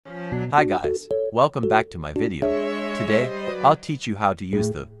Hi guys, welcome back to my video. Today, I'll teach you how to use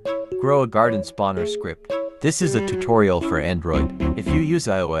the Grow a Garden Spawner script. This is a tutorial for Android. If you use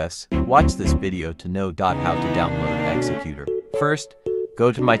iOS, watch this video to know how to download Executor. First,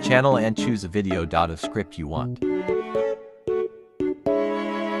 go to my channel and choose a video of script you want.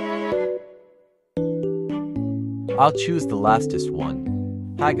 I'll choose the lastest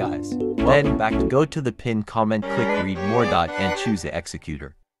one. Hi guys, then go to the pinned comment, click read more and choose the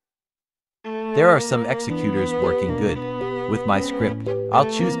executor. There are some executors working good. With my script,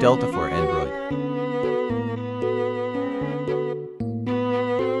 I'll choose Delta for Android.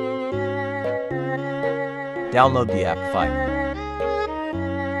 Download the app file.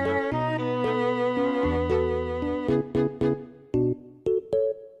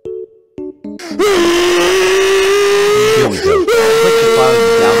 Here we go. Click the file you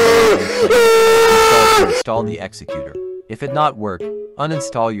downloaded and click Install to install the executor. If it not work,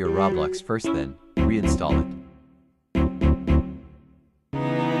 uninstall your Roblox first, then reinstall it.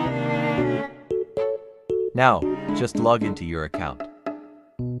 Now, just log into your account.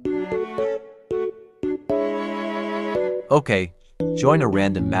 Okay, join a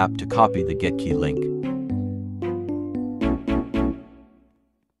random map to copy the get key link.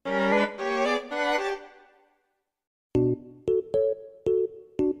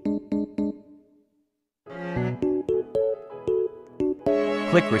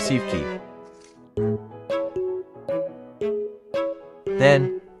 Click Receive Key.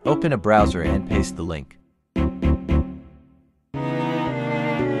 Then, open a browser and paste the link.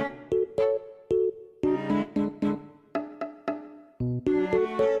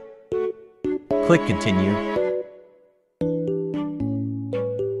 Click Continue.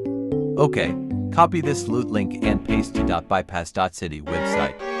 Okay, copy this loot link and paste to .bypass.city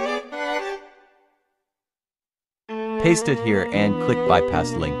website. Paste it here and click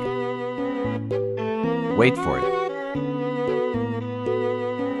bypass link. Wait for it.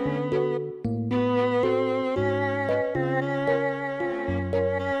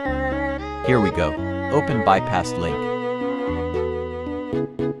 Here we go. Open bypass link.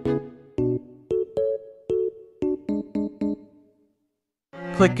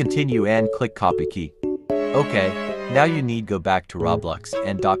 Click continue and click copy key. Okay, now you need go back to Roblox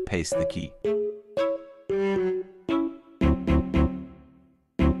and paste the key.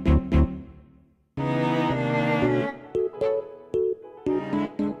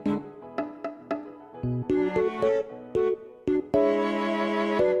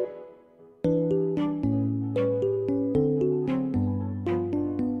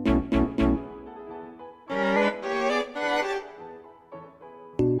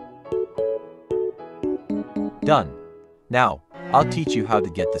 Done. Now, I'll teach you how to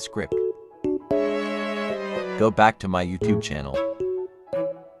get the script. Go back to my YouTube channel.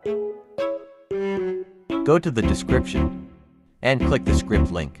 Go to the description and click the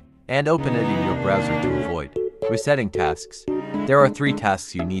script link and open it in your browser to avoid resetting tasks. There are 3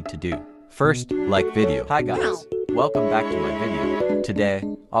 tasks you need to do. First, like video. Hi guys, welcome back to my video. Today,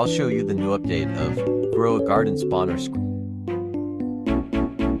 I'll show you the new update of Grow a Garden Spawner script.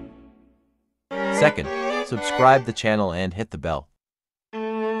 Second, subscribe the channel and hit the bell.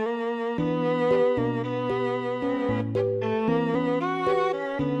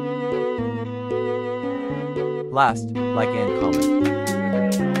 Last, like and comment.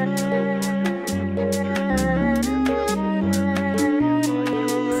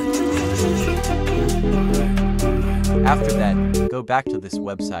 After that, go back to this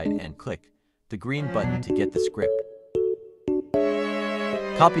website and click the green button to get the script.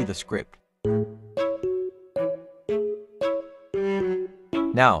 Copy the script.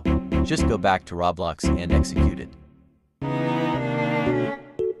 Now, just go back to Roblox and execute it.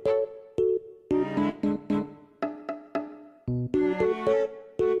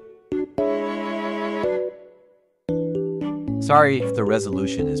 Sorry if the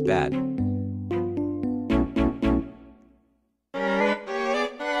resolution is bad.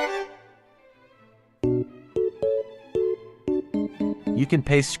 You can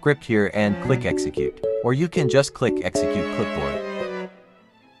paste script here and click execute, or you can just click execute clipboard.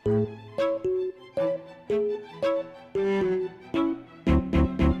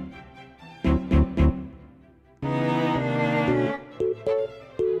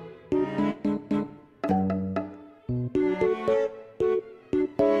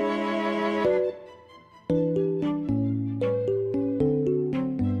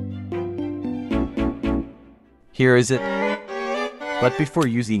 Here is it. But before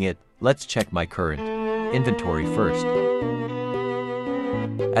using it, let's check my current inventory first.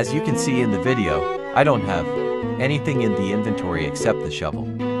 As you can see in the video, I don't have anything in the inventory except the shovel.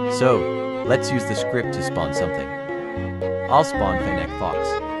 So, let's use the script to spawn something. I'll spawn Fennec Fox.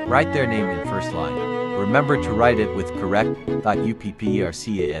 Write their name in first line. Remember to write it with correct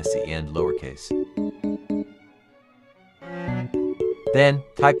 .uppercase and lowercase. Then,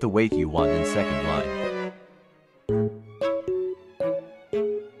 type the weight you want in second line.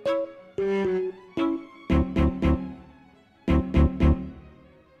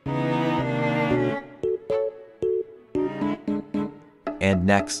 And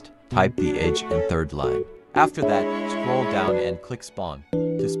next, type the age in third line. After that, scroll down and click spawn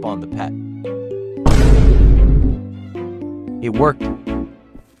to spawn the pet. It worked.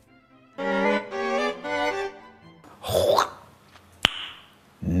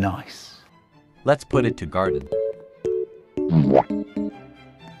 Nice. Let's put it to garden.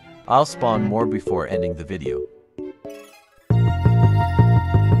 I'll spawn more before ending the video.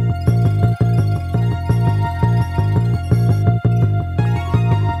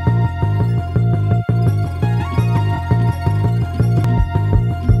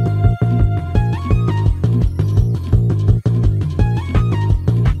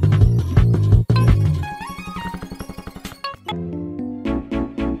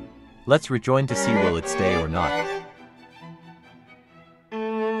 Let's rejoin to see will it stay or not.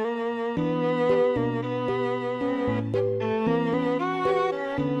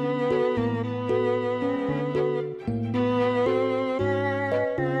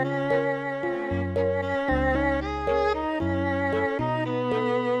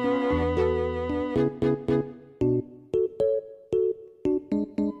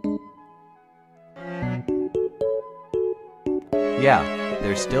 Yeah,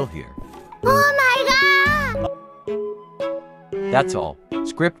 they're still here. Oh my god! That's all.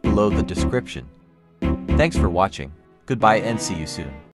 Script below the description. Thanks for watching. Goodbye and see you soon.